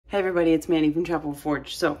Hey everybody, it's Manny from Chapel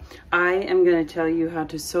Forge. So I am going to tell you how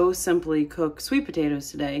to so simply cook sweet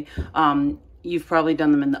potatoes today. You've probably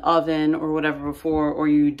done them in the oven or whatever before, or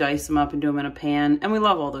you dice them up and do them in a pan, and we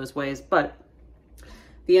love all those ways, but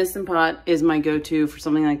the Instant Pot is my go-to for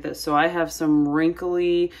something like this. So I have some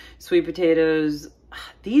wrinkly sweet potatoes.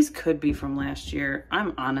 These could be from last year.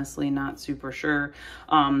 I'm honestly not super sure.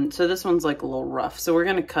 So this one's like a little rough. So we're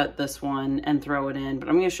gonna cut this one and throw it in, but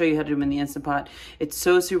I'm gonna show you how to do them in the Instant Pot. It's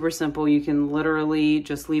so super simple. You can literally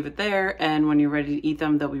just leave it there, and when you're ready to eat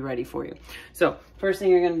them, they'll be ready for you. So first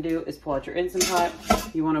thing you're gonna do is pull out your Instant Pot.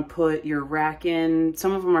 You wanna put your rack in.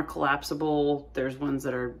 Some of them are collapsible. There's ones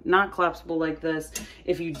that are not collapsible like this.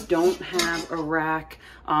 If you don't have a rack,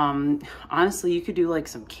 honestly, you could do like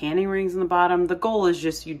some canning rings in the bottom. The goal is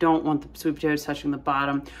just you don't want the sweet potatoes touching the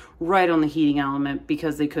bottom right on the heating element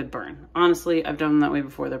because they could burn. Honestly, I've done them that way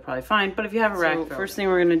before. They're probably fine, but if you have a rack, first thing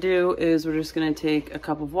we're gonna do is we're just gonna take a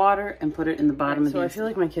cup of water and put it in the bottom of the. So I feel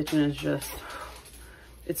like my kitchen is just,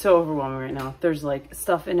 it's so overwhelming right now. There's like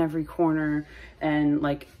stuff in every corner, and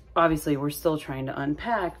like obviously we're still trying to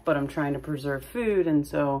unpack, but I'm trying to preserve food, and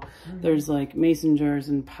so there's like mason jars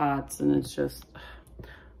and pots, and it's just,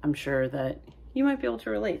 I'm sure that you might be able to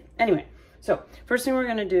relate. Anyway, so first thing we're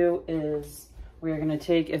gonna do is we're gonna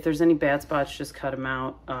take, if there's any bad spots, just cut them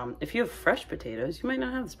out. If you have fresh potatoes, you might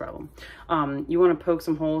not have this problem. You wanna poke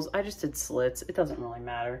some holes. I just did slits, it doesn't really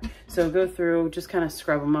matter. So go through, just kind of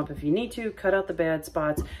scrub them up if you need to, cut out the bad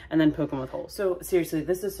spots, and then poke them with holes. So seriously,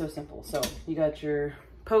 this is so simple. So you got your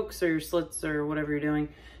pokes or your slits or whatever you're doing,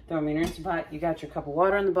 throw them in your Instant Pot. You got your cup of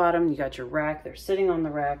water on the bottom, you got your rack, they're sitting on the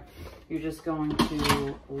rack. You're just going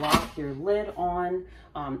to lock your lid on.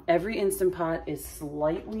 Every Instant Pot is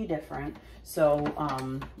slightly different,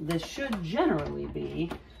 so this should generally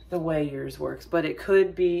be the way yours works, but it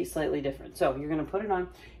could be slightly different. So you're gonna put it on,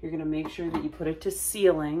 you're gonna make sure that you put it to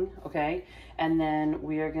sealing, okay? And then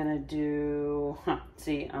we are gonna do,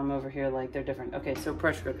 see, I'm over here like they're different. Okay, so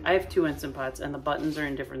pressure cook. I have 2 Instant Pots and the buttons are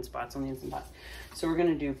in different spots on the Instant Pots. So we're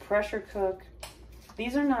gonna do pressure cook.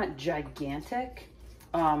 These are not gigantic.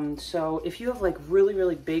 So if you have like really,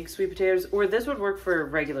 really big sweet potatoes, or this would work for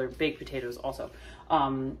regular baked potatoes also,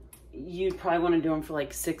 you'd probably want to do them for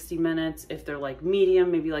like 60 minutes. If they're like medium,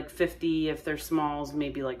 maybe like 50. If they're smalls,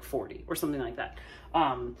 maybe like 40 or something like that.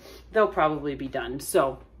 They'll probably be done.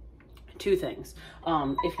 So 2 things.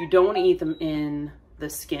 If you don't want to eat them in the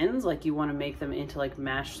skins, like you want to make them into like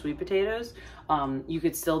mashed sweet potatoes, you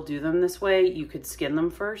could still do them this way. You could skin them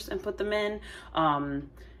first and put them in.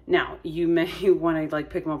 Now, you may want to like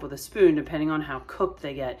pick them up with a spoon depending on how cooked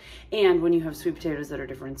they get. And when you have sweet potatoes that are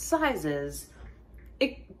different sizes,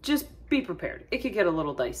 just be prepared. It could get a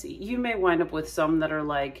little dicey. You may wind up with some that are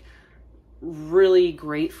like really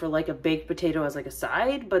great for like a baked potato as like a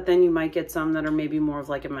side, but then you might get some that are maybe more of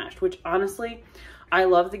like a mashed, which honestly, I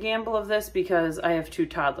love the gamble of this because I have 2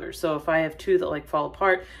 toddlers. So if I have 2 that like fall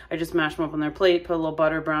apart, I just mash them up on their plate, put a little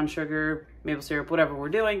butter, brown sugar, maple syrup, whatever we're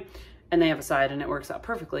doing, and they have a side and it works out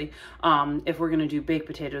perfectly. If we're gonna do baked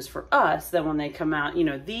potatoes for us, then when they come out, you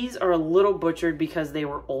know, these are a little butchered because they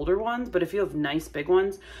were older ones, but if you have nice big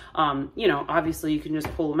ones, you know, obviously you can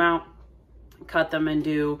just pull them out, cut them and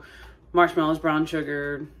do marshmallows, brown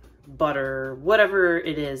sugar, butter, whatever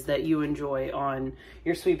it is that you enjoy on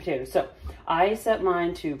your sweet potatoes. So I set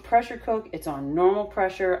mine to pressure cook. It's on normal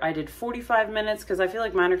pressure. I did 45 minutes because I feel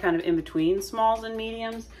like mine are kind of in between smalls and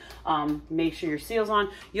mediums. Make sure your seal's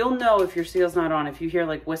on. You'll know if your seal's not on. If you hear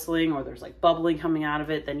like whistling or there's like bubbling coming out of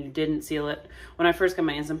it, then you didn't seal it. When I first got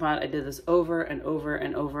my Instant Pot, I did this over and over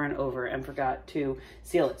and over and over and forgot to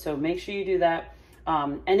seal it. So make sure you do that.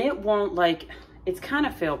 And it won't like, it's kind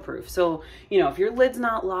of fail proof. So, you know, if your lid's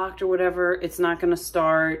not locked or whatever, it's not going to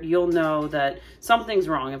start. You'll know that something's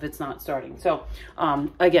wrong if it's not starting. So,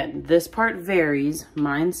 again, this part varies.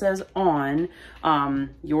 Mine says on.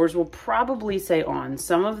 Yours will probably say on.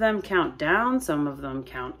 Some of them count down, some of them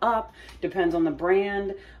count up. Depends on the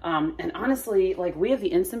brand. And honestly, like we have the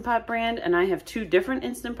Instant Pot brand and I have 2 different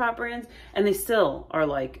Instant Pot brands and they still are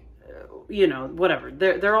like, you know, whatever,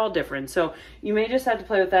 they're all different. So you may just have to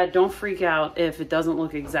play with that. Don't freak out if it doesn't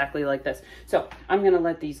look exactly like this. So I'm gonna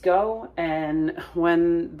let these go, and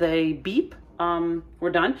when they beep,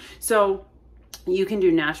 we're done. So you can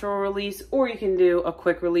do natural release or you can do a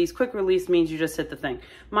quick release. Quick release means you just hit the thing.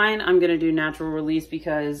 Mine, I'm gonna do natural release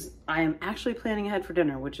because I am actually planning ahead for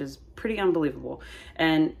dinner, which is pretty unbelievable.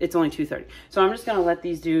 And it's only 2:30. So I'm just gonna let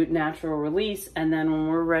these do natural release. And then when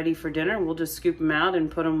we're ready for dinner, we'll just scoop them out and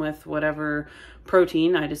put them with whatever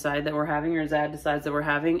protein I decide that we're having or Zad decides that we're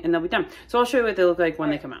having, and they'll be done. So I'll show you what they look like when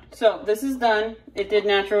they come out. So this is done. It did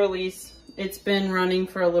natural release. It's been running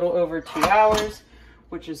for a little over 2 hours.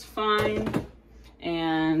 which is fine.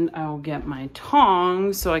 And I'll get my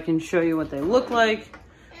tongs so I can show you what they look like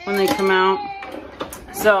when they come out.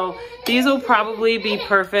 So these will probably be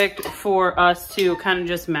perfect for us to kind of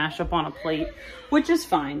just mash up on a plate, which is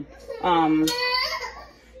fine.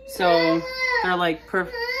 So they're like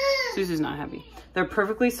perfect. Susie's not happy. They're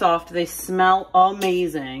perfectly soft. They smell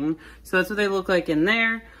amazing. So that's what they look like in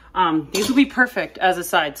there. These will be perfect as a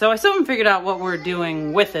side. So I still haven't figured out what we're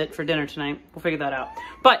doing with it for dinner tonight. We'll figure that out.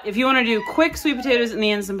 But if you want to do quick sweet potatoes in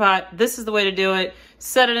the Instant Pot, this is the way to do it.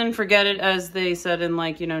 Set it and forget it, as they said in,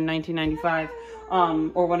 like, you know, 1995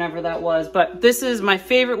 or whenever that was. But this is my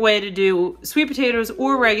favorite way to do sweet potatoes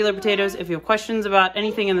or regular potatoes. If you have questions about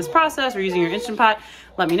anything in this process or using your Instant Pot,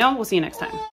 let me know. We'll see you next time.